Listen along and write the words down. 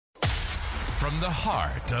From the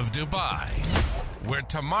heart of Dubai, where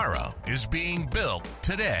tomorrow is being built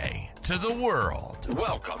today, to the world.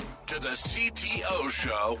 Welcome to the CTO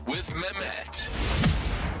Show with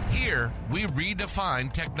Mehmet. Here, we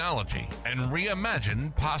redefine technology and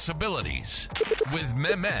reimagine possibilities. With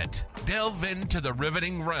Mehmet, delve into the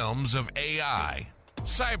riveting realms of AI,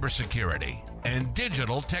 cybersecurity, and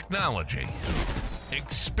digital technology.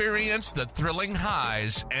 Experience the thrilling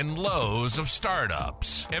highs and lows of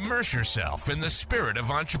startups. Immerse yourself in the spirit of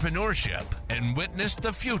entrepreneurship and witness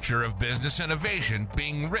the future of business innovation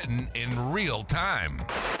being written in real time.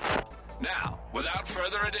 Now, without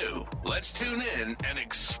further ado, let's tune in and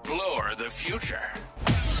explore the future.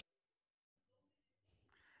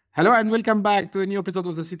 Hello and welcome back to a new episode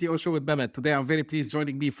of the CTO Show with Mehmet. Today I'm very pleased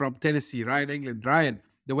joining me from Tennessee, Ryan Englin. Ryan,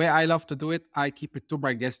 the way I love to do it, I keep it to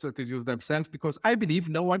my guests to introduce themselves because I believe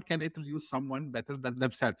no one can introduce someone better than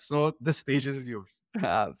themselves. So the stage is yours.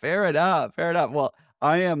 Fair enough. Well,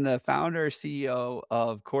 I am the founder, CEO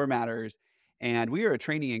of Core Matters, and we are a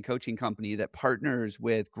training and coaching company that partners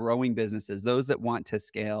with growing businesses, those that want to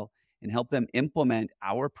scale, and help them implement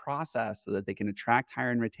our process so that they can attract,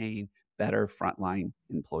 hire, and retain better frontline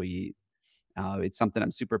employees. It's something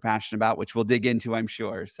I'm super passionate about, which we'll dig into, I'm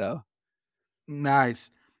sure. So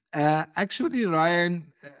Nice. Actually,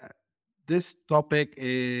 Ryan, this topic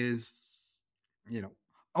is,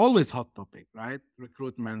 always hot topic, right?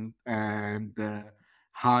 Recruitment and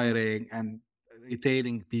hiring and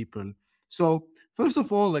retaining people. So first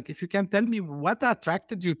of all, like if you can tell me what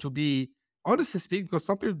attracted you to be, honestly speaking, because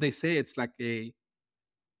some people they say it's a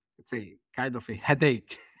kind of a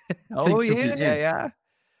headache thing to be in. yeah.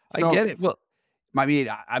 I So get it. Well, I mean,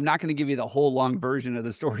 I'm not going to give you the whole long version of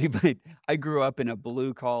the story, but I grew up in a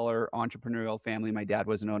blue collar entrepreneurial family. My dad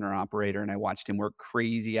was an owner operator, and I watched him work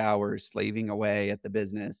crazy hours, slaving away at the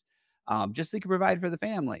business, just so he could provide for the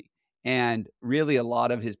family. And really, a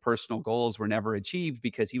lot of his personal goals were never achieved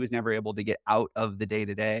because he was never able to get out of the day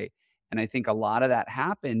to day. And I think a lot of that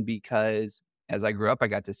happened because as I grew up, I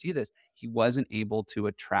got to see this. He wasn't able to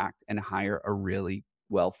attract and hire a really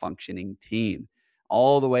well-functioning team.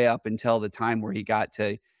 All the way up until the time where he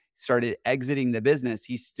started exiting the business,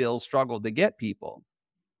 he still struggled to get people.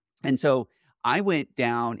 And so I went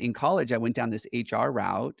down this HR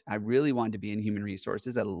route. I really wanted to be in human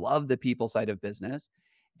resources. I love the people side of business.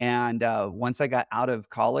 And once I got out of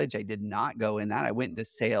college, I did not go in that. I went into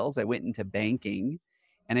sales. I went into banking.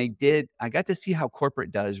 And I got to see how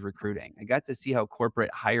corporate does recruiting. I got to see how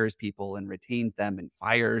corporate hires people and retains them and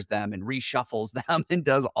fires them and reshuffles them and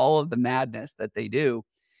does all of the madness that they do.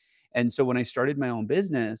 And so when I started my own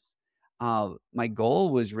business, my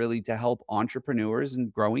goal was really to help entrepreneurs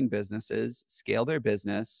and growing businesses scale their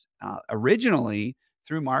business, originally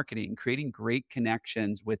through marketing, creating great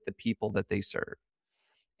connections with the people that they serve.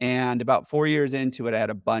 And about 4 years into it, I had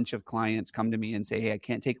a bunch of clients come to me and say, hey, I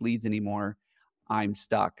can't take leads anymore. I'm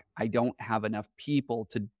stuck. I don't have enough people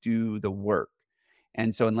to do the work.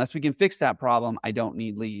 And so unless we can fix that problem, I don't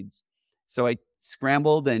need leads. So I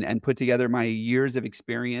scrambled and put together my years of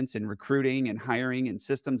experience in recruiting and hiring and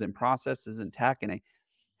systems and processes and tech. And I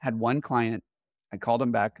had one client, I called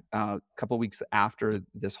him back a couple of weeks after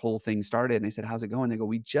this whole thing started. And I said, how's it going? They go,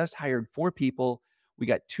 we just hired 4 people. We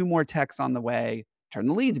got 2 more techs on the way. Turn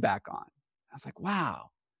the leads back on. I was like, wow,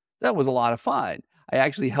 that was a lot of fun. I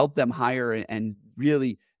actually helped them hire and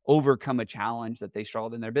really overcome a challenge that they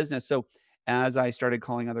struggled in their business. So as I started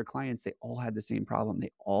calling other clients, they all had the same problem.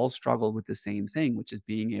 They all struggled with the same thing, which is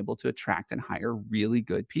being able to attract and hire really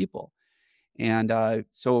good people. And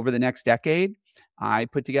so over the next decade, I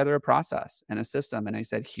put together a process and a system. And I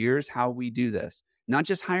said, here's how we do this. Not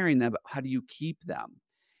just hiring them, but how do you keep them?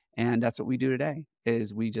 And that's what we do today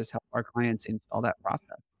is we just help our clients install that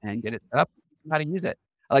process and get it up, how to use it.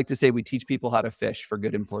 I like to say we teach people how to fish for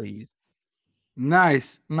good employees.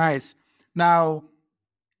 Nice. Now,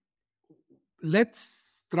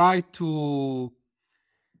 let's try to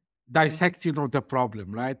dissect, the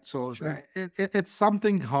problem, right? So Sure. it's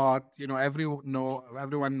something hard,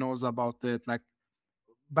 everyone knows about it.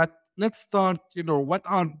 But let's start, what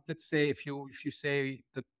are, let's say, if you say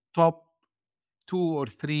the top 2 or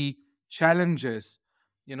 3 challenges,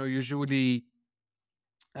 usually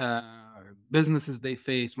businesses they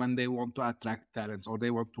face when they want to attract talents or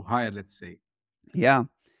they want to hire, let's say. Yeah.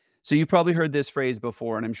 So you've probably heard this phrase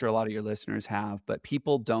before, and I'm sure a lot of your listeners have, but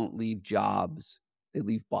people don't leave jobs. They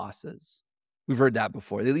leave bosses. We've heard that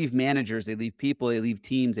before. They leave managers, they leave people, they leave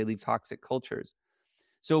teams, they leave toxic cultures.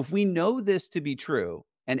 So if we know this to be true,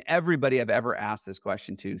 and everybody I've ever asked this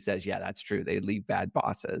question to says, yeah, that's true. They leave bad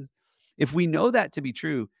bosses. If we know that to be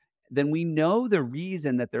true, then we know the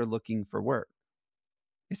reason that they're looking for work.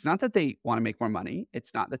 It's not that they want to make more money.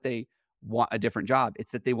 It's not that they want a different job.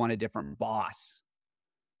 It's that they want a different boss.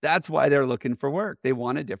 That's why they're looking for work. They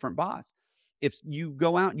want a different boss. If you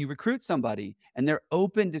go out and you recruit somebody and they're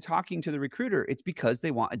open to talking to the recruiter, it's because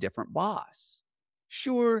they want a different boss.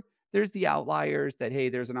 Sure, there's the outliers that, hey,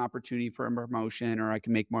 there's an opportunity for a promotion, or I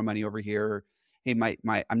can make more money over here. Or, hey,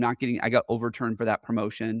 I got overturned for that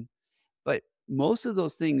promotion. But most of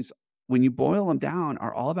those things, when you boil them down,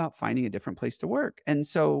 are all about finding a different place to work. And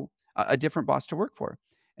so a different boss to work for.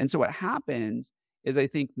 And so what happens is, I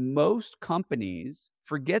think most companies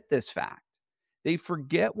forget this fact. They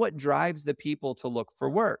forget what drives the people to look for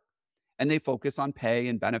work, and they focus on pay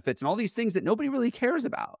and benefits and all these things that nobody really cares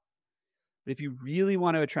about. But if you really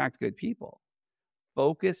want to attract good people,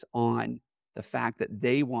 focus on the fact that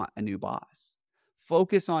they want a new boss.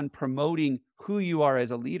 Focus on promoting who you are as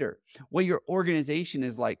a leader, what your organization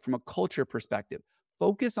is like from a culture perspective.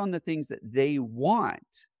 Focus on the things that they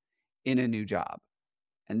want in a new job.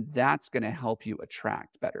 And that's going to help you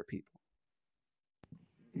attract better people.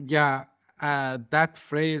 Yeah, that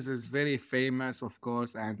phrase is very famous, of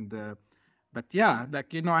course, and but yeah,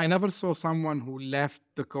 like I never saw someone who left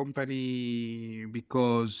the company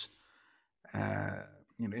because uh,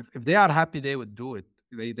 if they are happy, they would do it.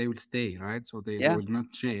 They will stay, right? So they Yeah. will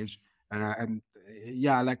not change. And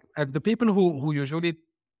yeah, like and the people who usually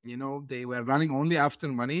they were running only after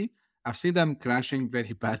money. I've seen them crashing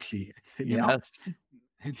very badly. Yes.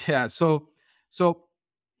 Yeah. So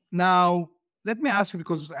now, let me ask you,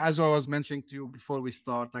 because as I was mentioning to you before we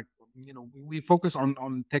start, like we focus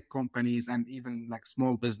on tech companies and even like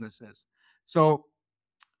small businesses. So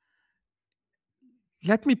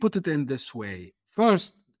let me put it in this way.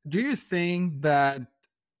 First, do you think that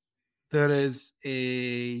there is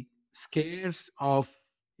a scarce of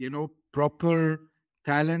proper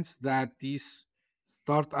talents that these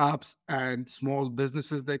startups and small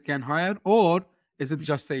businesses they can hire, or is it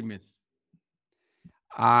just a myth?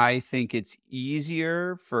 I think it's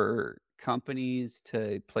easier for companies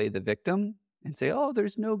to play the victim and say, oh,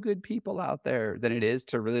 there's no good people out there, than it is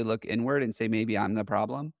to really look inward and say, maybe I'm the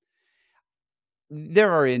problem.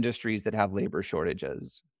 There are industries that have labor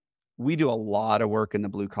shortages. We do a lot of work in the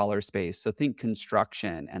blue collar space. So think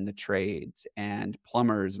construction and the trades and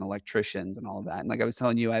plumbers and electricians and all of that. And like I was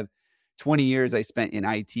telling you, I have 20 years I spent in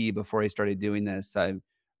IT before I started doing this. I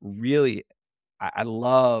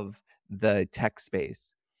love the tech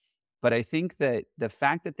space. But I think that the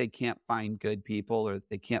fact that they can't find good people, or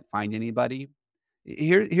they can't find anybody,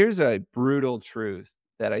 here's a brutal truth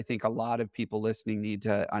that I think a lot of people listening need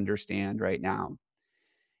to understand right now.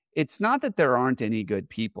 It's not that there aren't any good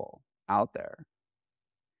people out there.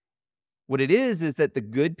 What it is that the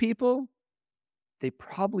good people, they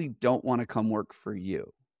probably don't want to come work for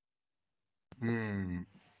you. Hmm.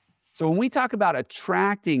 So when we talk about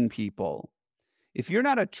attracting people, if you're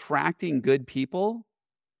not attracting good people,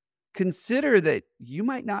 consider that you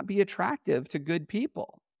might not be attractive to good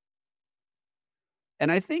people.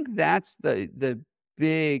 And I think that's the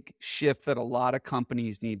big shift that a lot of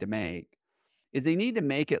companies need to make, is they need to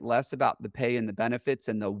make it less about the pay and the benefits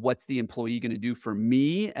and the what's the employee going to do for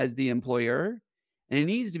me as the employer. And it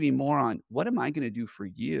needs to be more on, what am I going to do for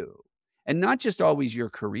you? And not just always your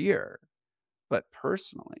career, but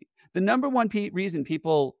personally. The number one reason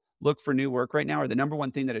people look for new work right now, or the number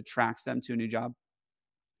one thing that attracts them to a new job,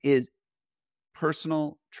 is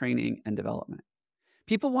personal training and development.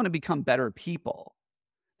 People want to become better people.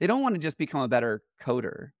 They don't want to just become a better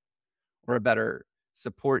coder or a better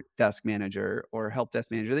support desk manager or help desk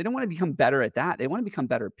manager. They don't want to become better at that. They want to become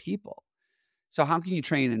better people. So how can you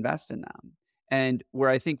train and invest in them? And where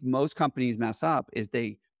I think most companies mess up is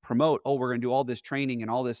they promote, oh, we're going to do all this training and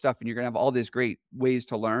all this stuff, and you're going to have all these great ways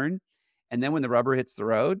to learn. And then when the rubber hits the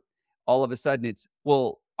road, all of a sudden it's,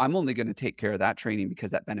 well, I'm only going to take care of that training because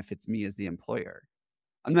that benefits me as the employer.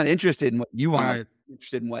 I'm not interested in what you want. Right. I'm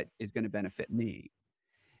interested in what is going to benefit me.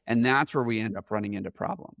 And that's where we end up running into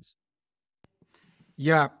problems.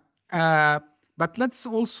 Yeah. But let's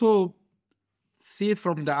also see it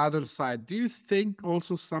from the other side. Do you think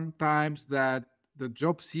also sometimes that the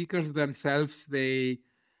job seekers themselves, they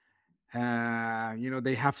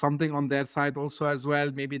have something on their side also as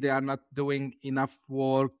well? Maybe they are not doing enough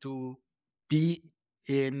work to be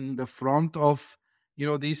in the front of,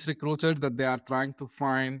 these recruiters that they are trying to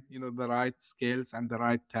find, the right skills and the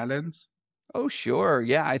right talents. Oh, sure.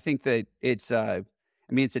 Yeah, I think that it's a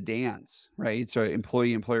dance, right? It's an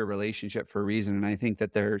employee-employer relationship for a reason. And I think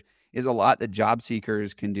that there is a lot that job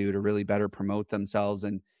seekers can do to really better promote themselves.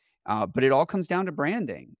 But it all comes down to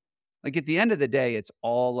branding. Like at the end of the day, it's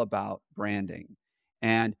all about branding.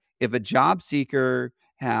 And if a job seeker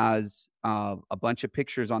has a bunch of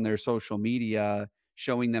pictures on their social media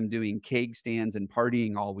showing them doing keg stands and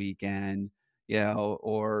partying all weekend,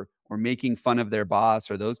 or making fun of their boss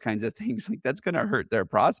or those kinds of things, like that's going to hurt their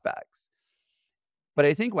prospects. But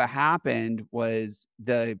I think what happened was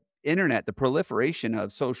the internet, the proliferation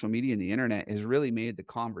of social media and the internet has really made the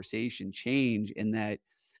conversation change in that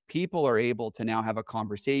people are able to now have a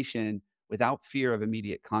conversation without fear of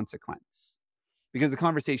immediate consequence because the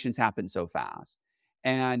conversations happen so fast.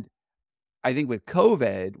 And I think with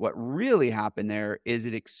COVID, what really happened there is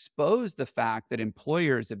it exposed the fact that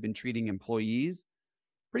employers have been treating employees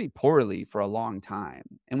pretty poorly for a long time.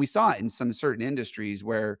 And we saw it in some certain industries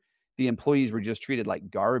where the employees were just treated like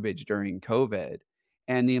garbage during COVID,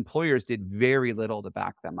 and the employers did very little to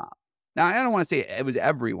back them up. Now, I don't want to say it was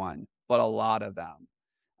everyone, but a lot of them.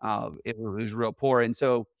 It was real poor. And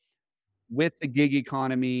so, with the gig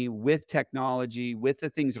economy, with technology, with the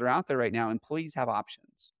things that are out there right now, employees have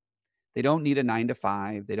options. They don't need a 9 to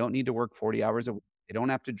 5. They don't need to work 40 hours a week. They don't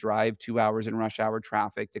have to drive 2 hours in rush hour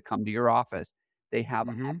traffic to come to your office. They have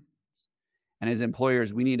Mm-hmm. options. And as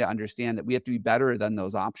employers, we need to understand that we have to be better than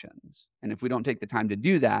those options. And if we don't take the time to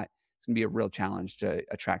do that, it's going to be a real challenge to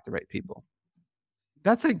attract the right people.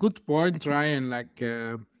 That's a good point, Ryan. Like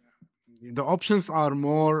the options are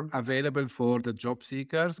more available for the job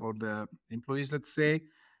seekers or the employees, let's say,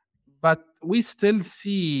 but we still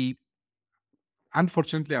see,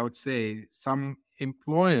 unfortunately, I would say, some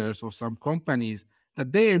employers or some companies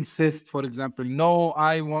that they insist, for example, no,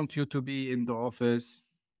 I want you to be in the office.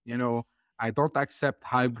 You know, I don't accept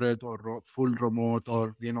hybrid or full remote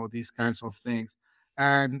or, these kinds of things.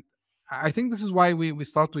 And I think this is why we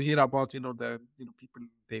start to hear about, people,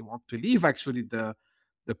 they want to leave actually the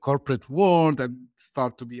corporate world and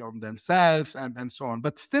start to be on themselves and so on.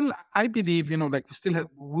 But still, I believe, like we still have,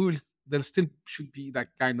 there still should be that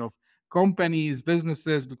kind of companies,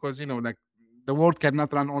 businesses, because like the world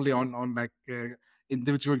cannot run only on like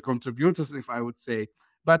individual contributors, if I would say.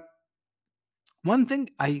 But one thing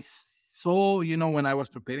saw, when I was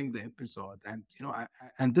preparing the episode, and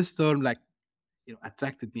and this term like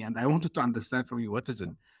attracted me, and I wanted to understand from you what is it.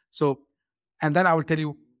 So, and then I will tell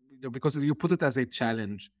you, because you put it as a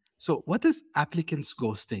challenge. So, what is applicants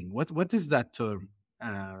ghosting? What is that term,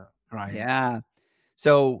 Ryan? Yeah.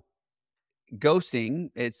 So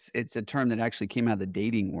ghosting, it's a term that actually came out of the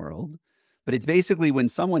dating world, but it's basically when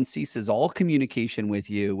someone ceases all communication with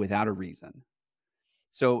you without a reason.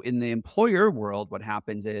 So in the employer world, what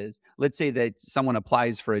happens is, let's say that someone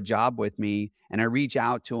applies for a job with me and I reach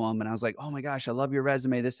out to them and I was like, oh my gosh, I love your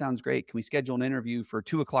resume. This sounds great. Can we schedule an interview for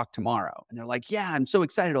 2 o'clock tomorrow? And they're like, yeah, I'm so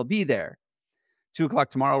excited. I'll be there. 2 o'clock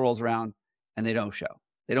tomorrow rolls around and they don't show.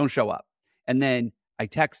 They don't show up. And then I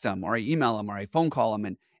text them or I email them or I phone call them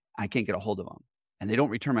and I can't get a hold of them. And they don't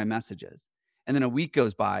return my messages. And then a week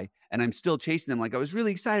goes by and I'm still chasing them like I was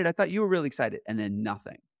really excited. I thought you were really excited. And then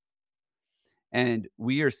nothing. And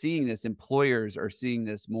we are seeing this, employers are seeing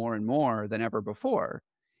this more and more than ever before,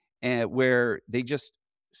 and where they just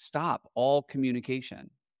stop all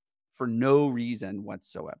communication for no reason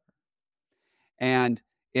whatsoever. And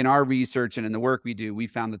in our research and in the work we do, we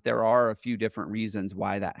found that there are a few different reasons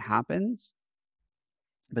why that happens.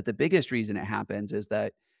 But the biggest reason it happens is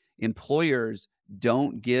that employers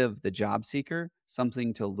don't give the job seeker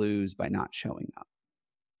something to lose by not showing up.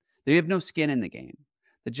 They have no skin in the game.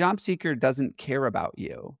 The job seeker doesn't care about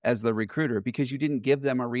you as the recruiter because you didn't give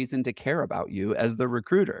them a reason to care about you as the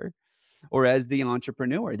recruiter or as the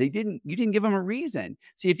entrepreneur. You didn't give them a reason.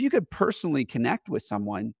 See, if you could personally connect with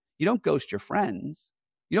someone, you don't ghost your friends.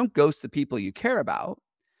 You don't ghost the people you care about.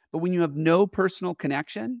 But when you have no personal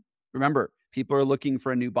connection, remember, people are looking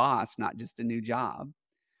for a new boss, not just a new job.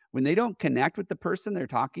 When they don't connect with the person they're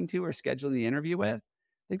talking to or scheduling the interview with,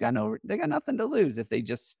 they got nothing to lose if they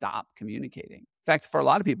just stop communicating. In fact, for a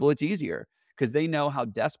lot of people, it's easier because they know how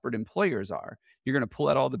desperate employers are. You're going to pull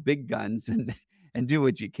out all the big guns and do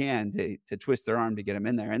what you can to twist their arm to get them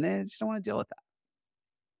in there. And they just don't want to deal with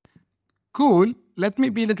that. Cool. Let me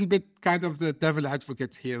be a little bit kind of the devil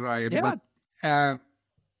advocate here, Ryan. Yeah. But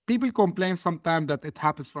people complain sometimes that it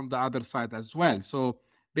happens from the other side as well. So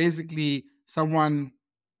basically, someone,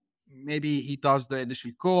 maybe he does the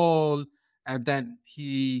initial call and then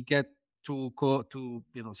he get to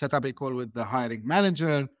set up a call with the hiring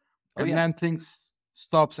manager, and then things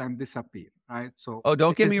stops and disappear, right? So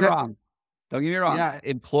don't get me wrong. Don't get me wrong. Yeah.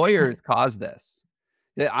 Employers cause this.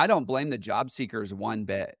 I don't blame the job seekers one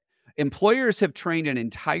bit. Employers have trained an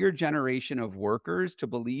entire generation of workers to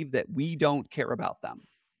believe that we don't care about them.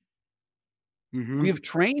 Mhm. We've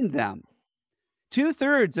trained them.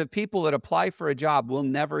 2/3 of people that apply for a job will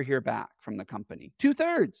never hear back from the company.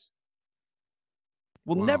 2/3.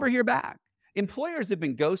 We'll never Wow. hear back. Employers have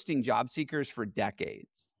been ghosting job seekers for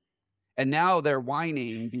decades. And now they're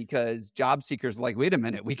whining because job seekers are like, wait a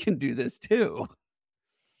minute, we can do this too.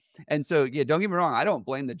 And so, yeah, don't get me wrong. I don't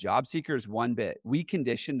blame the job seekers one bit. We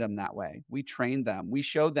conditioned them that way. We trained them. We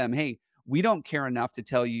showed them, hey, we don't care enough to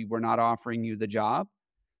tell you we're not offering you the job.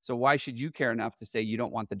 So why should you care enough to say you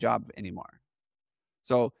don't want the job anymore?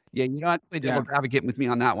 So, yeah, you don't have to play Yeah. devil's advocate with me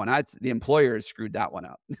on that one. The employers screwed that one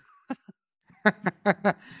up.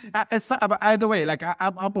 It's not, but either way, like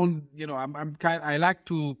I'm on, I like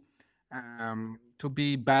to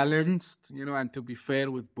be balanced, and to be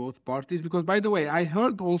fair with both parties. Because by the way, I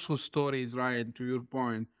heard also stories, Ryan, to your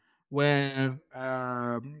point, where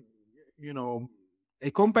you know,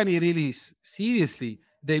 a company really seriously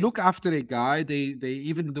they look after a guy. They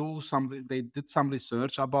even they did some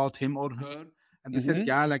research about him or her, and they said, Mhm.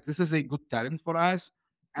 yeah, like this is a good talent for us.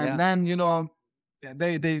 And Yeah. then yeah,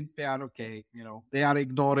 they are okay, they are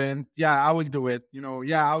ignorant. Yeah, I will do it.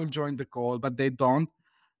 Yeah, I will join the call, but they don't.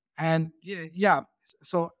 And yeah, yeah.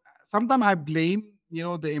 So sometimes I blame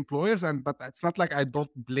the employers, and but it's not like I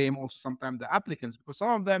don't blame also sometimes the applicants, because some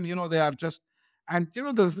of them they are just, and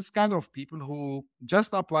there's this kind of people who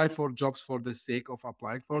just apply for jobs for the sake of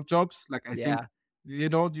applying for jobs. Like I think Yeah.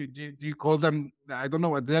 do you call them, I don't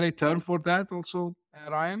know, is there a term for that also,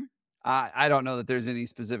 Ryan? I don't know that there's any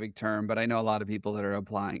specific term, but I know a lot of people that are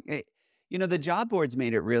applying. The job boards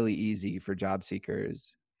made it really easy for job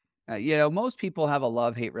seekers. Most people have a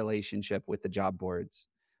love-hate relationship with the job boards,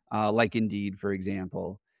 like Indeed, for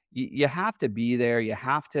example. You have to be there. You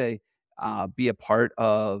have to be a part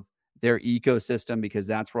of their ecosystem because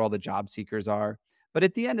that's where all the job seekers are. But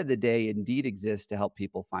at the end of the day, Indeed exists to help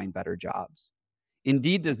people find better jobs.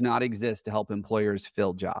 Indeed does not exist to help employers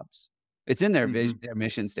fill jobs. It's in their Hmm. vision, their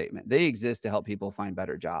mission statement. They exist to help people find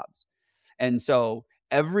better jobs. And so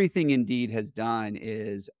everything Indeed has done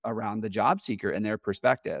is around the job seeker and their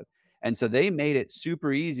perspective. And so they made it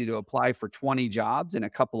super easy to apply for 20 jobs in a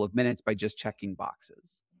couple of minutes by just checking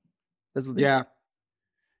boxes. That's what they did. Yeah,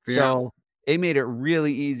 yeah. So they made it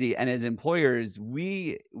really easy. And as employers,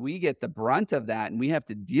 we get the brunt of that and we have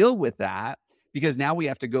to deal with that because now we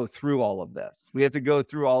have to go through all of this. We have to go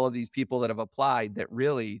through all of these people that have applied that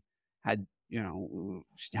really had,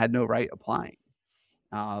 had no right applying.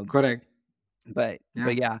 Uh, Correct. but Yeah.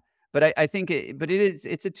 yeah, but I think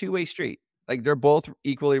it's a two-way street. Like they're both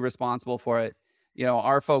equally responsible for it.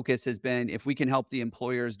 Our focus has been if we can help the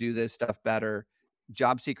employers do this stuff better,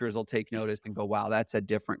 job seekers will take notice and go, wow, that's a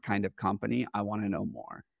different kind of company. I want to know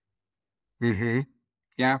more. Hmm.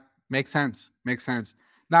 Yeah, makes sense. Makes sense.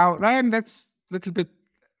 Now, Ryan, that's a little bit.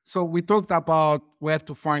 So we talked about where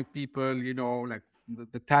to find people, like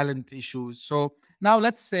the talent issues. So now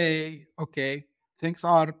let's say, okay, things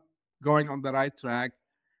are going on the right track.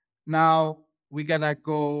 Now we're gonna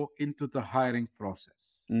go into the hiring process,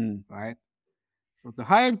 Mm, right? So the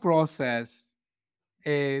hiring process,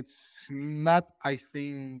 it's not, I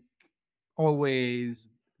think, always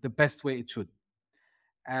the best way it should.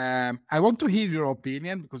 I want to hear your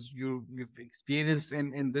opinion because you've experienced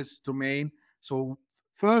in this domain. So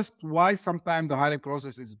first, why sometimes the hiring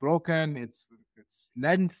process is broken? It's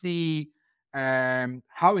lengthy.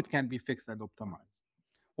 How it can be fixed and optimized.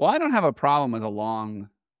 well, I don't have a problem with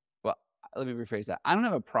well, let me rephrase that. I don't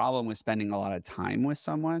have a problem with spending a lot of time with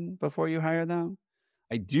someone before you hire them.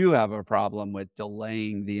 I do have a problem with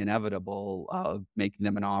delaying the inevitable of making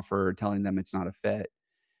them an offer or telling them it's not a fit.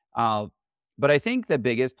 Uh, but I think the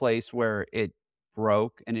biggest place where it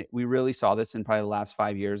broke, and we really saw this in probably the last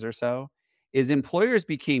 5 years or so, is employers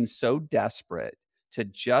became so desperate to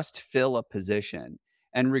just fill a position.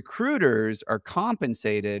 And recruiters are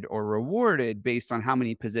compensated or rewarded based on how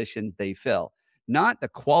many positions they fill, not the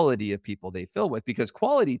quality of people they fill with, because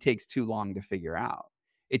quality takes too long to figure out.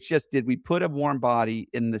 It's just, did we put a warm body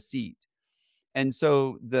in the seat? And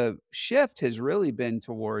so the shift has really been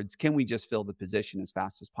towards can we just fill the position as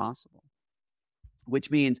fast as possible?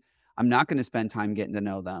 Which means I'm not going to spend time getting to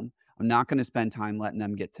know them. I'm not going to spend time letting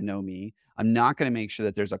them get to know me. I'm not going to make sure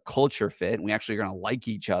that there's a culture fit and we actually are going to like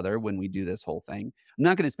each other when we do this whole thing. I'm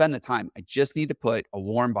not going to spend the time. I just need to put a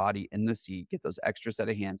warm body in the seat, get those extra set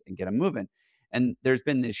of hands and get them moving. And there's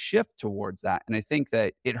been this shift towards that. And I think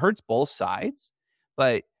that it hurts both sides,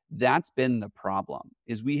 but that's been the problem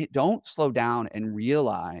is we don't slow down and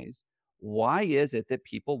realize why is it that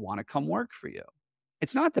people want to come work for you?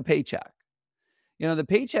 It's not the paycheck. The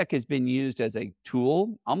paycheck has been used as a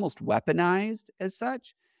tool, almost weaponized as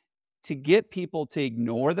such, to get people to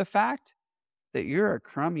ignore the fact that you're a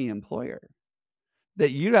crummy employer,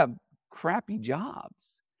 that you have crappy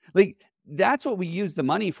jobs. Like, that's what we use the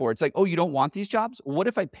money for. It's like, oh, you don't want these jobs? What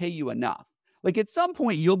if I pay you enough? Like at some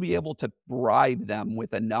point, you'll be able to bribe them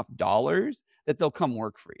with enough dollars that they'll come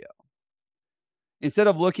work for you. Instead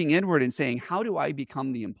of looking inward and saying, how do I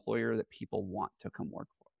become the employer that people want to come work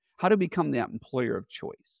for? How to become that employer of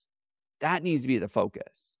choice? That needs to be the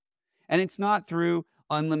focus. And it's not through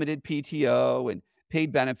unlimited PTO and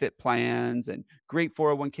paid benefit plans and great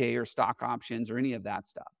 401k or stock options or any of that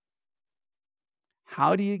stuff.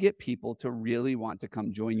 How do you get people to really want to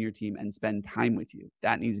come join your team and spend time with you?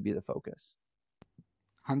 That needs to be the focus.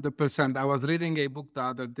 100%. I was reading a book the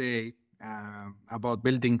other day about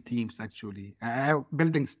building teams, actually,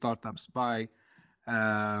 building startups by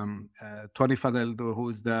Tony Fadell,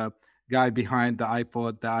 who's the guy behind the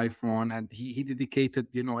iPod, the iPhone, and he dedicated,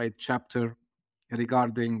 a chapter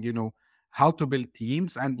regarding, how to build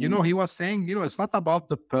teams. And, he was saying, it's not about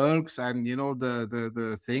the perks and,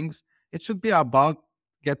 the things. It should be about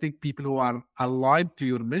getting people who are aligned to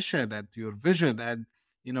your mission and to your vision, and,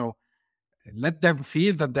 let them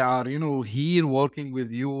feel that they are, here working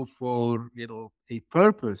with you for, a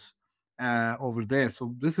purpose over there.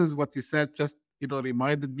 So this is what you said, just,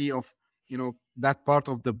 reminded me of, that part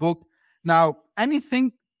of the book. Now,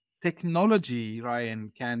 anything technology,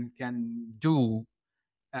 Ryan, can do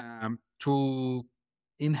to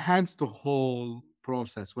enhance the whole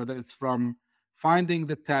process, whether it's from finding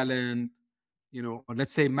the talent, or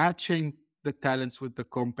let's say matching the talents with the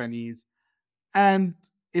companies, and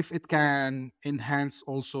if it can enhance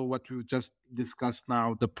also what we just discussed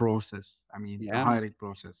now, the process, the Yeah. hiring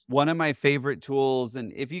process. One of my favorite tools,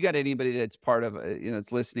 and if you got anybody that's part of,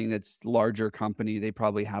 that's listening, that's larger company, they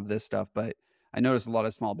probably have this stuff, but I notice a lot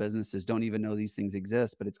of small businesses don't even know these things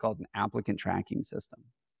exist, but it's called an applicant tracking system.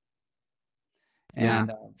 Yeah.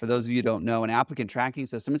 And for those of you who don't know, an applicant tracking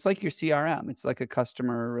system, it's like your CRM. It's like a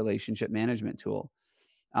customer relationship management tool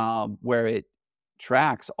where it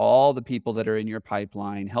tracks all the people that are in your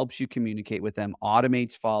pipeline, helps you communicate with them,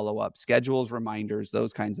 automates follow-up, schedules reminders,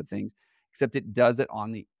 those kinds of things, except it does it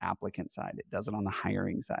on the applicant side. It does it on the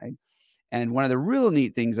hiring side. And one of the real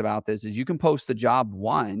neat things about this is you can post the job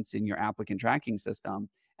once in your applicant tracking system,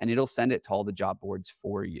 and it'll send it to all the job boards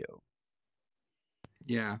for you.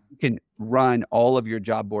 Yeah. You can run all of your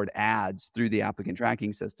job board ads through the applicant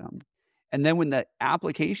tracking system. And then when the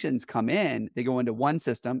applications come in, they go into one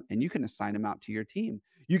system and you can assign them out to your team.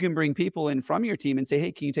 You can bring people in from your team and say,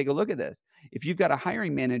 hey, can you take a look at this? If you've got a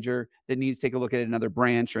hiring manager that needs to take a look at another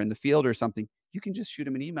branch or in the field or something, you can just shoot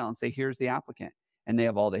them an email and say, here's the applicant. And they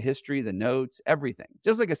have all the history, the notes, everything,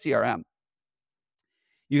 just like a CRM.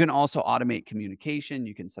 You can also automate communication.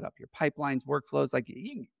 You can set up your pipelines, workflows.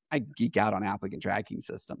 I geek out on applicant tracking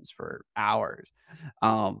systems for hours.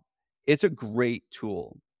 It's a great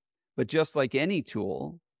tool, but just like any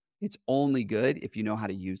tool, it's only good if you know how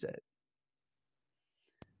to use it.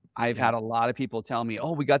 I've had a lot of people tell me,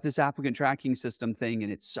 oh, we got this applicant tracking system thing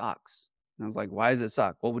and it sucks. And I was like, why does it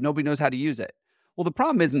suck? Well, nobody knows how to use it. Well, the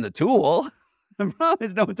problem isn't the tool. The problem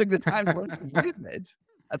is no one took the time to learn to use it.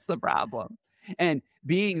 That's the problem. And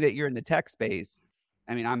being that you're in the tech space,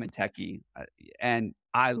 I'm a techie and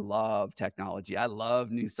I love technology. I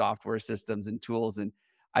love new software systems and tools. And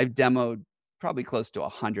I've demoed probably close to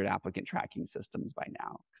 100 applicant tracking systems by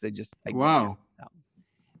now because Wow.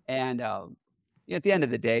 And at the end of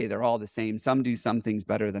the day, they're all the same. Some do some things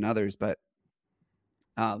better than others, but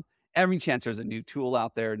every chance there's a new tool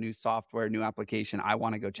out there, new software, new application, I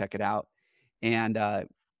want to go check it out. And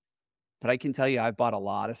but I can tell you, I've bought a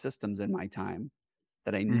lot of systems in my time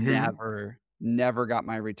that I never got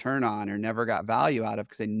my return on or never got value out of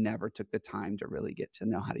because I never took the time to really get to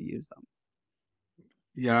know how to use them.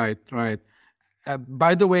 Yeah, right.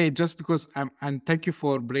 By the way, just because and thank you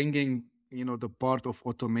for bringing, the part of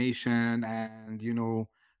automation and,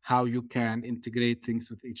 how you can integrate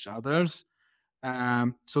things with each others.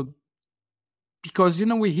 So because,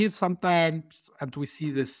 we hear sometimes, and we see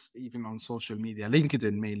this even on social media,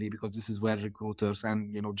 LinkedIn mainly, because this is where recruiters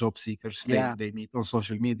and, job seekers, they meet on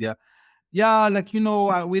social media. Yeah,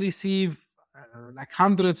 we receive like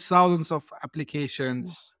hundreds, thousands of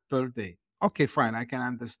applications per day. Okay, fine, I can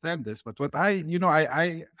understand this. But what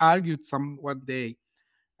I argued one day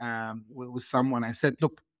with someone. I said,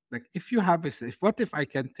 look, like if you have what if I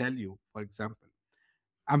can tell you, for example,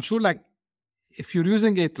 I'm sure like if you're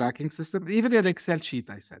using a tracking system, even an Excel sheet,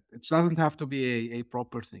 I said, it doesn't have to be a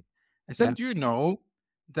proper thing. I said, do you know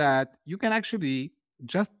that you can actually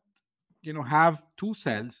just, have two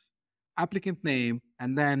cells, applicant name,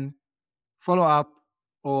 and then follow up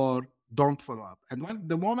or don't follow up. And when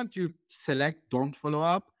the moment you select don't follow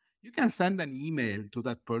up, you can send an email to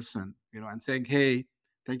that person, and saying, hey,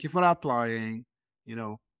 thank you for applying,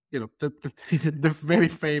 the very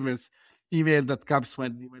famous email that comes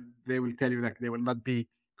when they will tell you like they will not be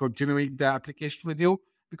continuing the application with you.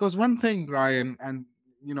 Because one thing, Ryan, and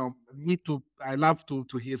I love to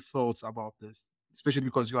hear thoughts about this, especially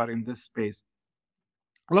because you are in this space.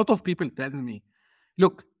 A lot of people tell me,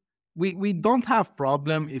 look, we don't have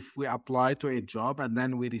problem if we apply to a job and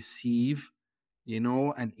then we receive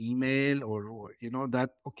an email or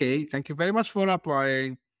that, okay, thank you very much for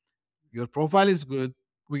applying, your profile is good,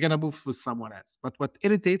 we're gonna move with someone else. But what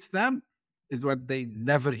irritates them is what they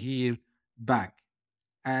never hear back,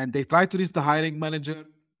 and they try to reach the hiring manager,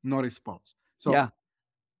 no response. So Yeah.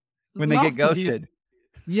 When they get love to hear. ghosted.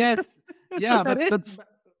 Yes. That's Yeah, what that is.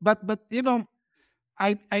 but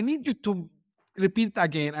I need you to repeat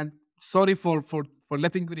again, and sorry for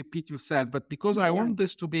letting you repeat yourself, but because I Yeah. want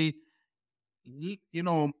this to be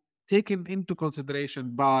taken into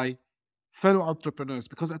consideration by fellow entrepreneurs,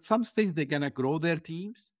 because at some stage they're gonna grow their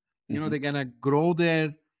teams. Mhm. They're gonna grow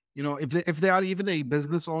their, if they are even a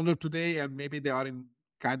business owner today, and maybe they are in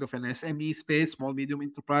kind of an SME space, small medium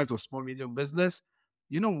enterprise or small medium business,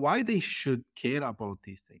 why they should care about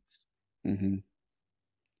these things. Mhm.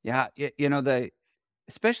 Yeah,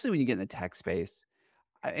 especially when you get in the tech space.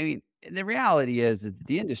 I mean, the reality is that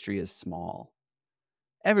the industry is small.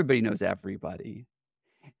 Everybody knows everybody.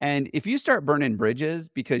 And if you start burning bridges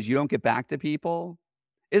because you don't get back to people,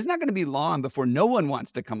 it's not gonna be long before no one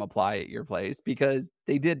wants to come apply at your place because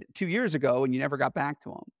they did 2 years ago and you never got back to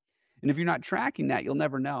them. And if you're not tracking that, you'll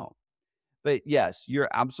never know. But yes, you're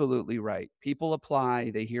absolutely right. People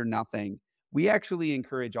apply, they hear nothing. We actually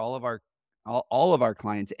encourage all of our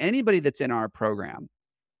clients, anybody that's in our program,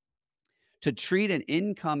 to treat an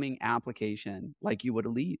incoming application like you would a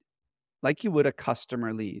lead, like you would a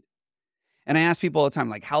customer lead. And I ask people all the time,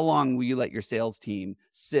 like, how long will you let your sales team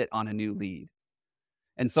sit on a new lead?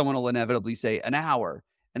 And someone will inevitably say an hour.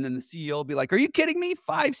 And then the CEO will be like, are you kidding me?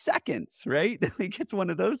 5 seconds, right? Like it's one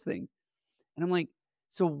of those things. And I'm like,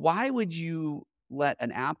 so why would you let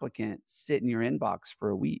an applicant sit in your inbox for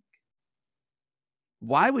a week?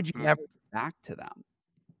 Why would you Right. never get back to them?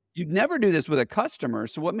 You'd never do this with a customer.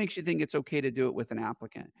 So what makes you think it's okay to do it with an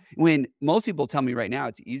applicant? When most people tell me right now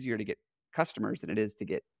it's easier to get customers than it is to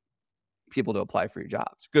get people to apply for your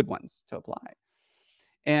jobs, good ones to apply.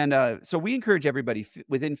 And so we encourage everybody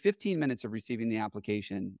within 15 minutes of receiving the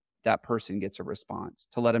application, that person gets a response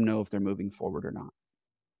to let them know if they're moving forward or not.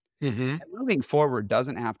 Mm-hmm. And moving forward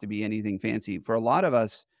doesn't have to be anything fancy. For a lot of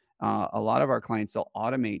us, a lot of our clients, they'll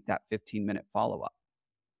automate that 15-minute follow up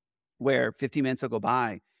where 15 minutes will go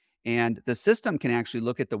by and the system can actually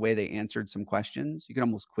look at the way they answered some questions. You can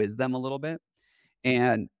almost quiz them a little bit.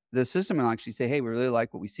 And the system will actually say, hey, we really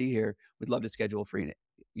like what we see here. We'd love to schedule for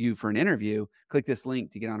you for an interview. Click this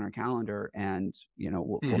link to get on our calendar and,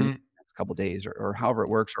 we'll meet Mm-hmm. the next couple of days or however it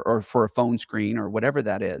works or for a phone screen or whatever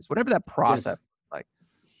that is, whatever that process Yes. looks like.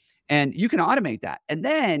 And you can automate that. And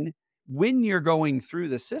then when you're going through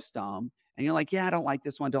the system and you're like, yeah, I don't like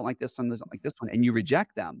this one, don't like this one, don't like this one, and you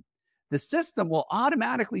reject them, the system will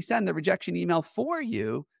automatically send the rejection email for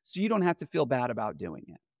you so you don't have to feel bad about doing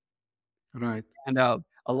it. Right. And a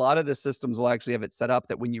lot of the systems will actually have it set up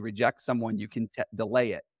that when you reject someone, you can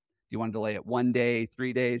delay it. Do you want to delay it 1 day,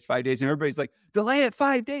 3 days, 5 days? And everybody's like, delay it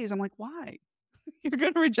 5 days. I'm like, why? You're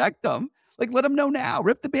going to reject them. Like, let them know now.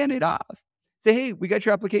 Rip the Band-Aid off. Say, hey, we got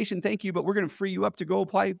your application. Thank you. But we're going to free you up to go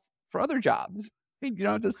apply for other jobs. You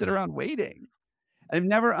don't have to sit around waiting. I've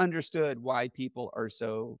never understood why people are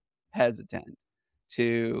so hesitant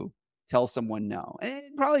to tell someone no.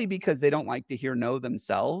 And probably because they don't like to hear no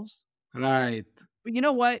themselves. Right. But you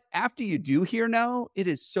know what? After you do hear no, it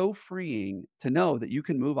is so freeing to know that you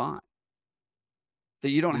can move on,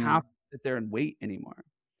 that you don't Yeah. have to sit there and wait anymore.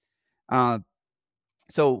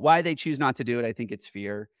 So why they choose not to do it, I think it's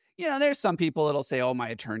fear. There's some people that'll say, oh, my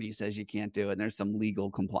attorney says you can't do it. And there's some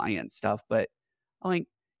legal compliance stuff. But I'm like,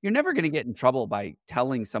 you're never going to get in trouble by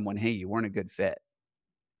telling someone, hey, you weren't a good fit.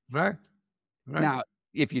 Right. Right. Now,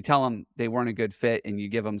 if you tell them they weren't a good fit and you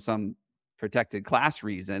give them some protected class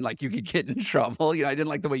reason, like you could get in trouble. I didn't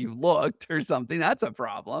like the way you looked or something. That's a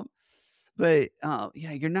problem. But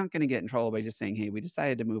yeah, you're not going to get in trouble by just saying, hey, we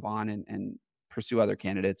decided to move on and pursue other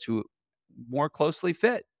candidates who more closely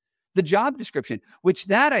fit the job description, which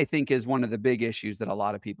that I think is one of the big issues that a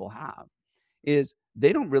lot of people have is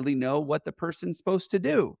they don't really know what the person's supposed to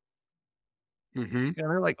do. Mm-hmm.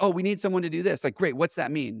 They're like, oh, we need someone to do this. Like, great. What's that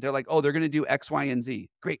mean? They're like, oh, they're going to do X, Y, and Z.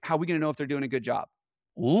 Great. How are we going to know if they're doing a good job?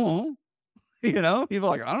 Ooh. People are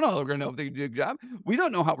like, I don't know. We're going to know if they do a good job. We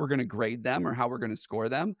don't know how we're going to grade them or how we're going to score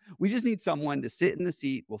them. We just need someone to sit in the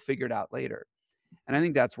seat. We'll figure it out later. And I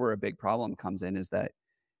think that's where a big problem comes in is that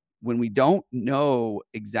when we don't know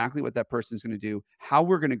exactly what that person's going to do, how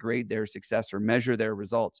we're going to grade their success or measure their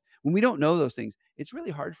results, when we don't know those things, it's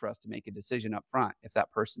really hard for us to make a decision up front if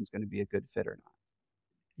that person's going to be a good fit or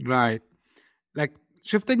not. Right. Like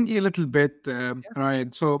shifting a little bit,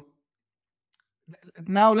 right? So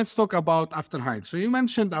now let's talk about after hire. So you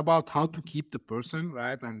mentioned about how to keep the person,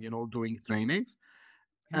 right? And, doing trainings.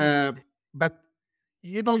 Yeah. But,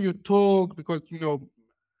 you talk because,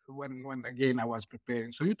 when again I was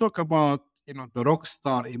preparing. So you talk about, the rock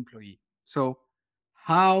star employee. So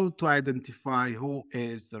how to identify who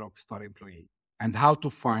is the rock star employee and how to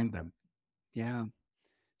find them. Yeah.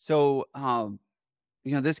 So,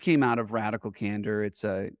 this came out of Radical Candor. It's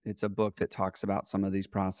a book that talks about some of these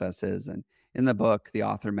processes, and in the book, the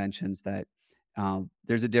author mentions that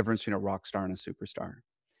there's a difference between a rock star and a superstar.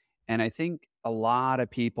 And I think a lot of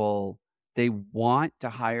people, they want to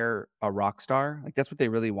hire a rock star, like that's what they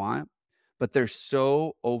really want, but they're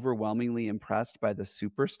so overwhelmingly impressed by the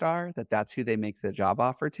superstar that that's who they make the job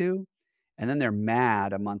offer to, and then they're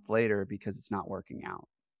mad a month later because it's not working out.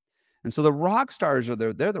 And so the rock stars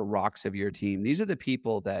they're the rocks of your team. These are the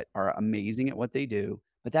people that are amazing at what they do,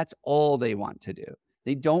 but that's all they want to do.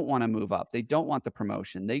 They don't want to move up. They don't want the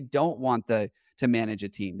promotion. They don't want to manage a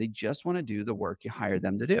team. They just want to do the work you hired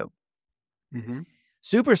them to do. Mhm.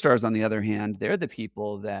 Superstars, on the other hand, they're the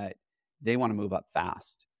people that they want to move up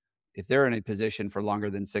fast. If they're in a position for longer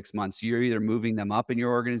than 6 months, you're either moving them up in your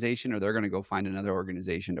organization or they're going to go find another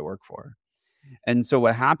organization to work for. And so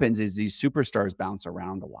what happens is these superstars bounce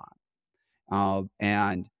around a lot.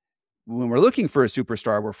 And when we're looking for a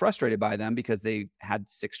superstar, we're frustrated by them because they had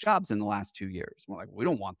 6 jobs in the last 2 years. We're like, we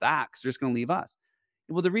don't want that because they're just going to leave us.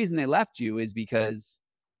 Well, the reason they left you is because,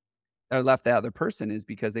 or left the other person, is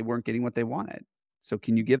because they weren't getting what they wanted. So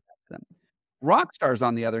can you give that to them? Rock stars,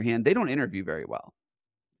 on the other hand, they don't interview very well.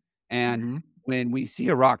 And Mhm. when we see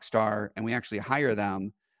a rock star and we actually hire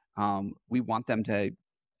them, we want them to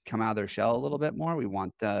come out of their shell a little bit more. We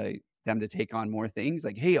want them to take on more things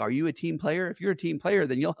like, hey, are you a team player? If you're a team player,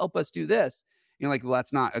 then you'll help us do this. Like, well,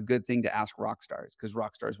 that's not a good thing to ask rock stars because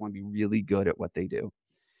rock stars want to be really good at what they do.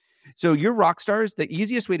 So your rock stars, the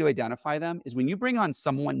easiest way to identify them is when you bring on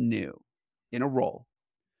someone new in a role.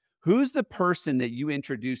 Who's the person that you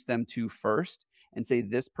introduce them to first and say,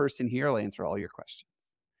 this person here will answer all your questions.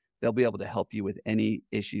 They'll be able to help you with any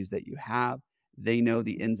issues that you have. They know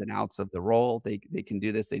the ins and outs of the role. They can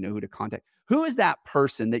do this. They know who to contact. Who is that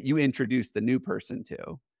person that you introduce the new person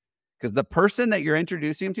to? Because the person that you're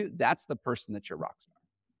introducing them to, that's the person that's your rock star.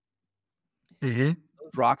 Mhm.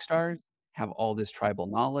 Those rock stars have all this tribal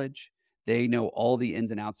knowledge. They know all the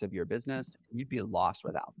ins and outs of your business. You'd be lost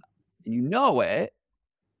without them. And you know it,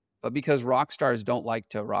 but because rock stars don't like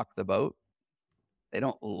to rock the boat, they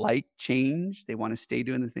don't like change. They want to stay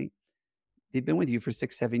doing the thing. They've been with you for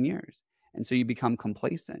 6, 7 years. And so you become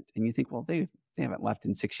complacent and you think, well, they haven't left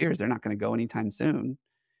in 6 years. They're not going to go anytime soon.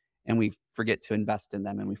 And we forget to invest in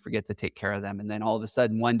them and we forget to take care of them. And then all of a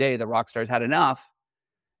sudden, one day, the rock star's had enough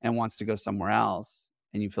and wants to go somewhere else,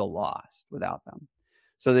 and you feel lost without them.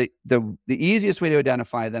 So the easiest way to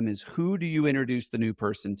identify them is, who do you introduce the new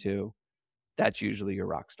person to? That's usually your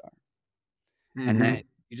rock star. And Mhm. then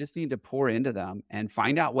you just need to pour into them and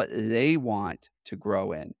find out what they want to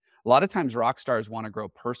grow in. A lot of times rock stars want to grow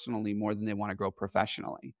personally more than they want to grow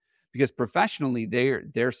professionally, because professionally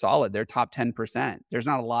they're solid. They're top 10%. There's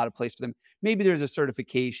not a lot of place for them. Maybe there's a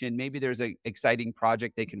certification, maybe there's an exciting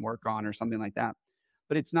project they can work on or something like that.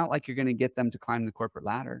 But it's not like you're going to get them to climb the corporate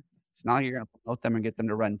ladder. It's not like you're going to promote them and get them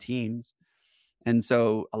to run teams. And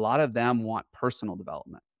so a lot of them want personal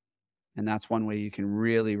development. And that's one way you can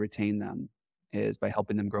really retain them, is by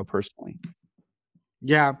helping them grow personally.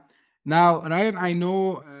 Yeah. Now, Ryan, I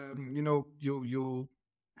know, you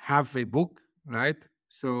have a book, right?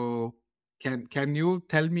 So can you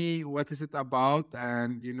tell me what is it about,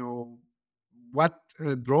 and what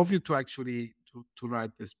drove you to actually to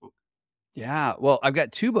write this book? Yeah. Well, I've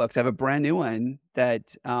got 2 books. I have a brand new one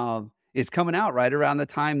that is coming out right around the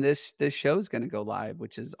time this show is going to go live,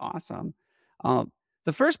 which is awesome.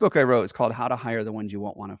 The first book I wrote is called How to Hire the Ones You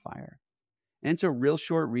Won't Want to Fire. And it's a real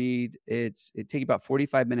short read. It takes about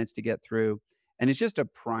 45 minutes to get through. And it's just a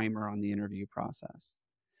primer on the interview process.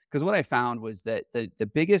 Because what I found was that the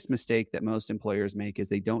biggest mistake that most employers make is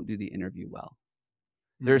they don't do the interview well.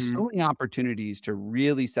 There's Mhm. so many opportunities to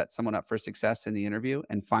really set someone up for success in the interview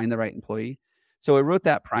and find the right employee. So I wrote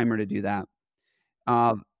that primer to do that.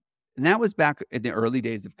 Um, and that was back in the early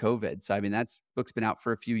days of COVID. So, I mean, that book's been out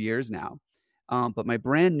for a few years now. But my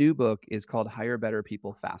brand new book is called Hire Better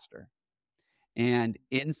People Faster. And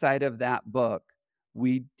inside of that book,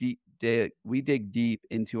 we dig deep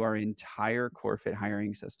into our entire CoreFit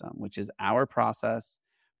hiring system, which is our process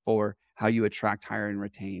for how you attract, hire, and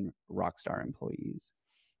retain rockstar employees.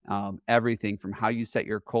 Everything from how you set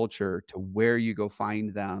your culture to where you go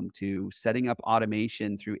find them, to setting up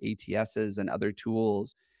automation through ATSs and other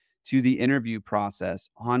tools, to the interview process,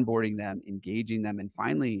 onboarding them, engaging them, and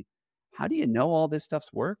finally, how do you know all this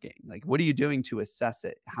stuff's working? Like, what are you doing to assess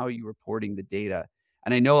it? How are you reporting the data?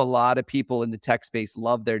 And I know a lot of people in the tech space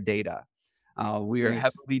love their data. We are Yes.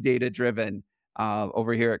 heavily data driven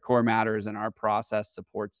over here at Core Matters, and our process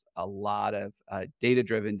supports a lot of data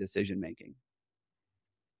driven decision making.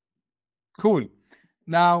 Cool.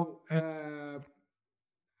 Now,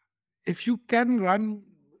 if you can run,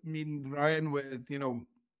 Ryan, with,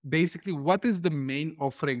 basically what is the main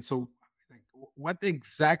offering? So, like, what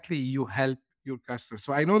exactly you help your customers?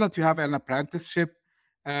 So I know that you have an apprenticeship,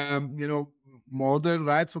 model,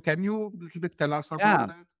 right? So can you a little bit tell us about Yeah.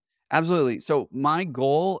 that? Absolutely. So my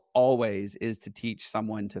goal always is to teach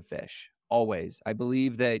someone to fish. Always. I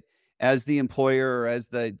believe that as the employer or as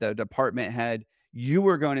the department head, you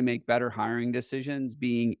are going to make better hiring decisions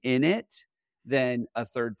being in it than a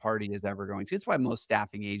third party is ever going to. It's why most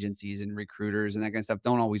staffing agencies and recruiters and that kind of stuff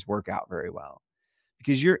don't always work out very well,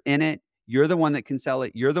 because you're in it. You're the one that can sell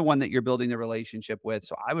it. You're the one that you're building the relationship with.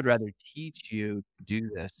 So I would rather teach you to do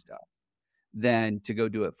this stuff than to go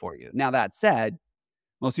do it for you. Now, that said,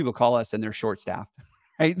 most people call us and they're short-staffed,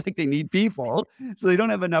 right? Like, they need people, so they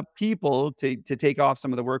don't have enough people to take off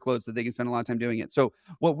some of the workloads that they can spend a lot of time doing it. So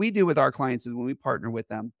what we do with our clients is when we partner with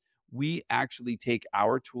them, we actually take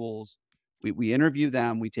our tools, we interview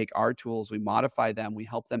them, we take our tools, we modify them, we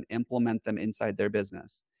help them implement them inside their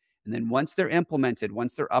business. And then once they're implemented,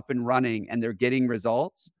 once they're up and running and they're getting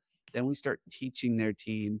results, then we start teaching their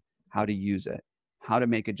team how to use it, how to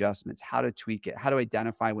make adjustments, how to tweak it, how to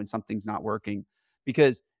identify when something's not working.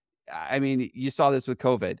 Because, I mean, you saw this with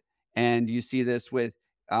COVID, and you see this with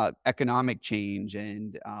economic change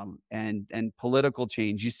and political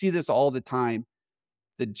change. You see this all the time.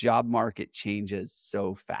 The job market changes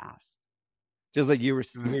so fast. Just like you were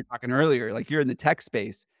Right. talking earlier, like, you're in the tech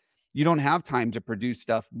space. You don't have time to produce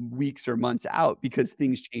stuff weeks or months out because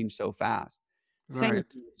things change so fast. Same Right.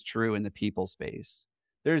 thing is true in the people space.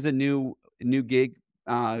 There's a new gig,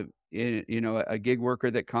 a gig worker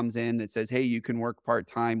that comes in that says, "Hey, you can work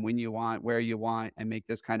part-time when you want, where you want, and make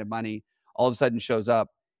this kind of money." All of a sudden shows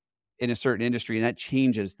up in a certain industry, and that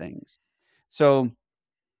changes things. So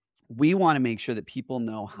we want to make sure that people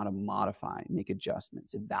know how to modify, make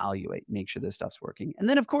adjustments, evaluate, make sure this stuff's working. And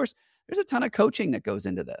then, of course, there's a ton of coaching that goes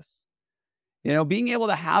into this. Being able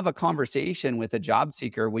to have a conversation with a job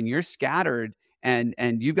seeker when you're scattered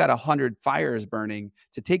and you've got 100 fires burning,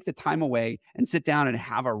 to take the time away and sit down and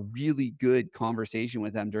have a really good conversation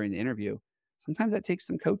with them during the interview. Sometimes that takes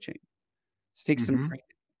some coaching. It takes some Mm-hmm. training.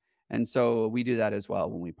 And so we do that as well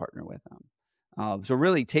when we partner with them. So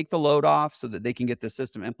really take the load off so that they can get the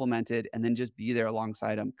system implemented, and then just be there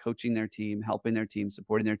alongside them, coaching their team, helping their team,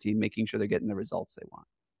 supporting their team, making sure they're getting the results they want.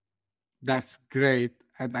 That's great.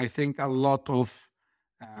 And I think a lot of,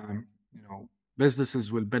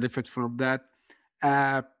 businesses will benefit from that.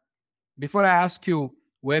 Uh, Before I ask you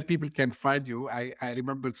where people can find you, I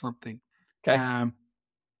remembered something. Okay. Um,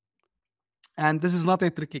 and this is not a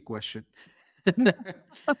tricky question.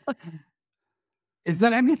 Is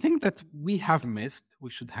there anything that we have missed,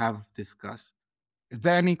 we should have discussed? Is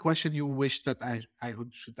there any question you wish that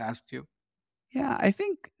should ask you? Yeah, I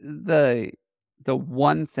think the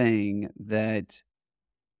one thing that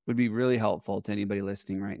would be really helpful to anybody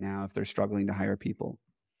listening right now, if they're struggling to hire people,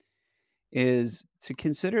 is to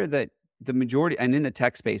consider that the majority, and in the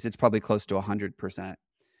tech space, it's probably close to 100%,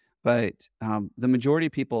 but the majority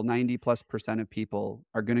of people, 90+% of people,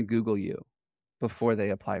 are going to Google you before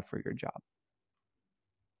they apply for your job.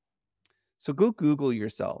 So go Google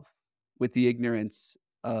yourself with the ignorance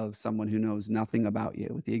of someone who knows nothing about you,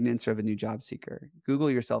 with the ignorance of a new job seeker. Google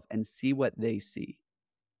yourself and see what they see.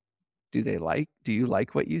 Do you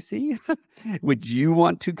like what you see? Would you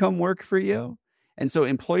want to come work for you? And so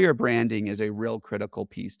employer branding is a real critical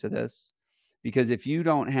piece to this, because if you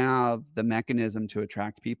don't have the mechanism to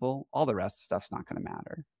attract people, all the rest of the stuff's not going to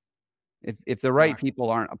matter. If the right Right. people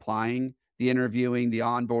aren't applying, the interviewing, the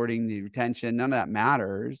onboarding, the retention, none of that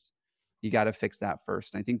matters. You got to fix that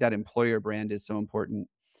first. And I think that employer brand is so important.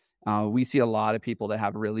 We see a lot of people that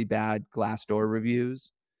have really bad Glassdoor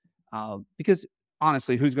reviews, because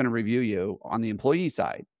honestly, who's going to review you on the employee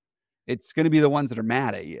side? It's going to be the ones that are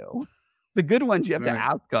mad at you. The good ones, you have to Right.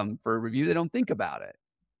 ask them for a review. They don't think about it.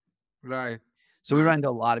 Right. So we Right. run into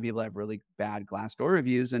a lot of people that have really bad Glassdoor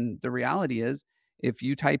reviews. And the reality is, if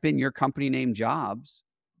you type in your company name jobs,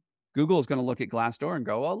 Google is going to look at Glassdoor and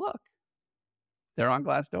go, oh, look, they're on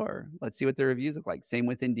Glassdoor. Let's see what their reviews look like. Same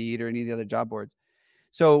with Indeed or any of the other job boards.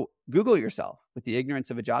 So Google yourself with the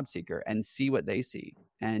ignorance of a job seeker and see what they see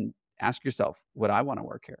and ask yourself, would I want to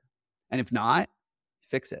work here? And if not,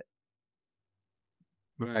 fix it.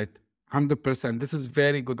 Right. 100%. This is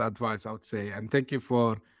very good advice, I would say. And thank you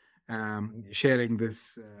for sharing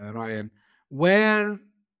this, Ryan. Where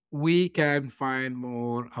we can find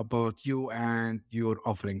more about you and your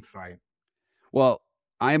offerings, Ryan? Well,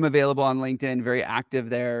 I am available on LinkedIn, very active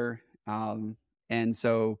there. And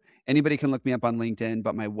so anybody can look me up on LinkedIn,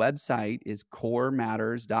 but my website is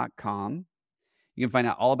corematters.com. You can find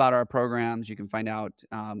out all about our programs. You can find out,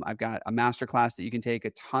 I've got a masterclass that you can take, a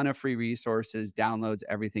ton of free resources, downloads,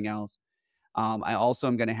 everything else. I also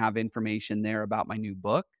am going to have information there about my new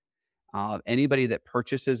book. Anybody that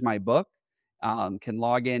purchases my book can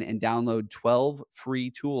log in and download 12 free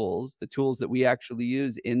tools, the tools that we actually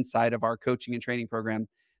use inside of our coaching and training program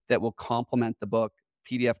that will complement the book.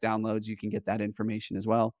 PDF downloads, you can get that information as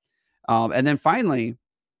well. And then finally,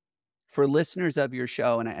 for listeners of your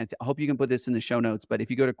show, and I hope you can put this in the show notes, but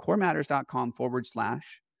if you go to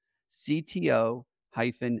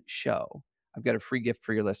corematters.com/CTO-show, I've got a free gift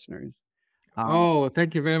for your listeners.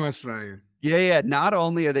 Thank you very much, Ryan. Yeah. Not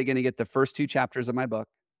only are they going to get the first 2 chapters of my book,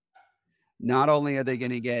 not only are they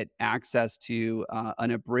going to get access to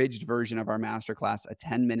an abridged version of our masterclass, a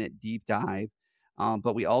 10-minute deep dive,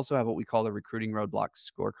 but we also have what we call the Recruiting Roadblock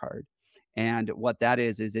Scorecard. And what that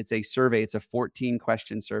is it's a survey. It's a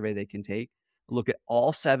 14-question survey they can take, look at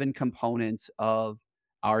all 7 components of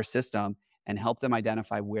our system and help them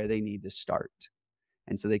identify where they need to start.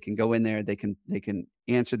 And so they can go in there, they can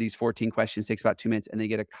answer these 14 questions, takes about 2 minutes, and they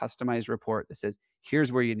get a customized report that says,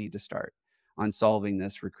 here's where you need to start on solving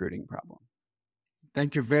this recruiting problem.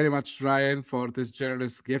 Thank you very much, Ryan, for this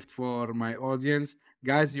generous gift for my audience.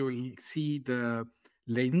 Guys, you will see the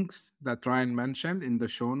links that Ryan mentioned in the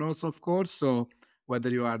show notes, of course. So whether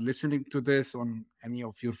you are listening to this on any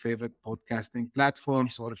of your favorite podcasting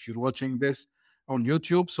platforms or if you're watching this on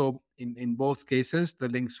YouTube, so in both cases, the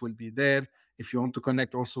links will be there. If you want to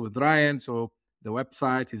connect also with Ryan, so the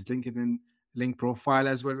website, his LinkedIn link profile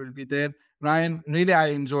as well will be there. Ryan, really, I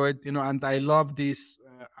enjoyed, and I love this.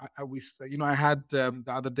 I had the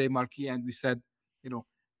other day, Marquis, and we said,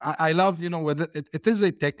 I love, whether it is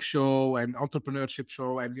a tech show and entrepreneurship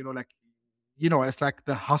show and, it's like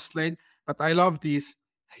the hustling, but I love these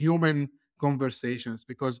human conversations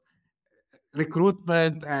because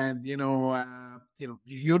recruitment and,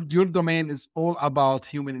 your domain is all about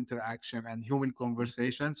human interaction and human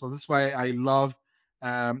conversation. So that's why I love,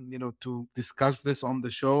 to discuss this on the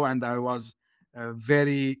show. And I was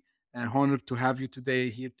very honored to have you today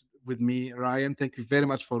here with me, Ryan. Thank you very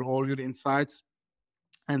much for all your insights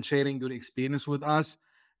and sharing your experience with us.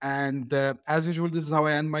 And as usual, this is how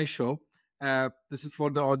I end my show. This is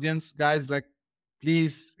for the audience, guys.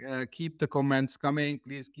 Please keep the comments coming.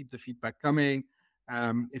 Please keep the feedback coming.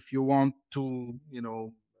 If you want to,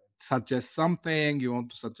 suggest something, you want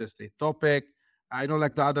to suggest a topic. I know,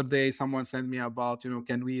 the other day, someone sent me about,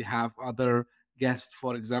 can we have other guests,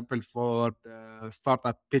 for example, for the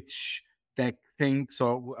startup pitch tech thing.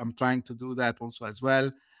 So I'm trying to do that also as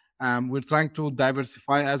well. We're trying to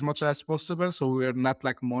diversify as much as possible, so we're not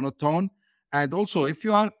monotone. And also, if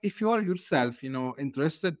you are yourself,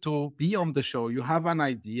 interested to be on the show, you have an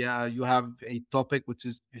idea, you have a topic which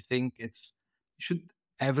is you think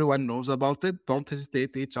everyone knows about it. Don't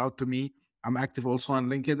hesitate, reach out to me. I'm active also on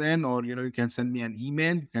LinkedIn, or you can send me an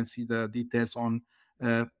email. You can see the details on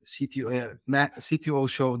CTO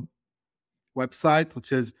Show website,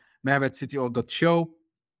 which is mehmetcto.show.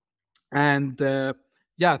 And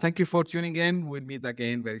thank you for tuning in. We'll meet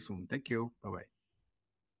again very soon. Thank you. Bye-bye.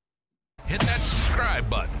 Hit that subscribe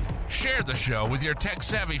button, share the show with your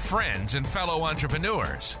tech-savvy friends and fellow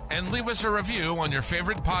entrepreneurs, and leave us a review on your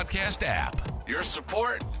favorite podcast app. Your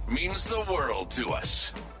support means the world to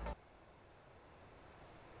us.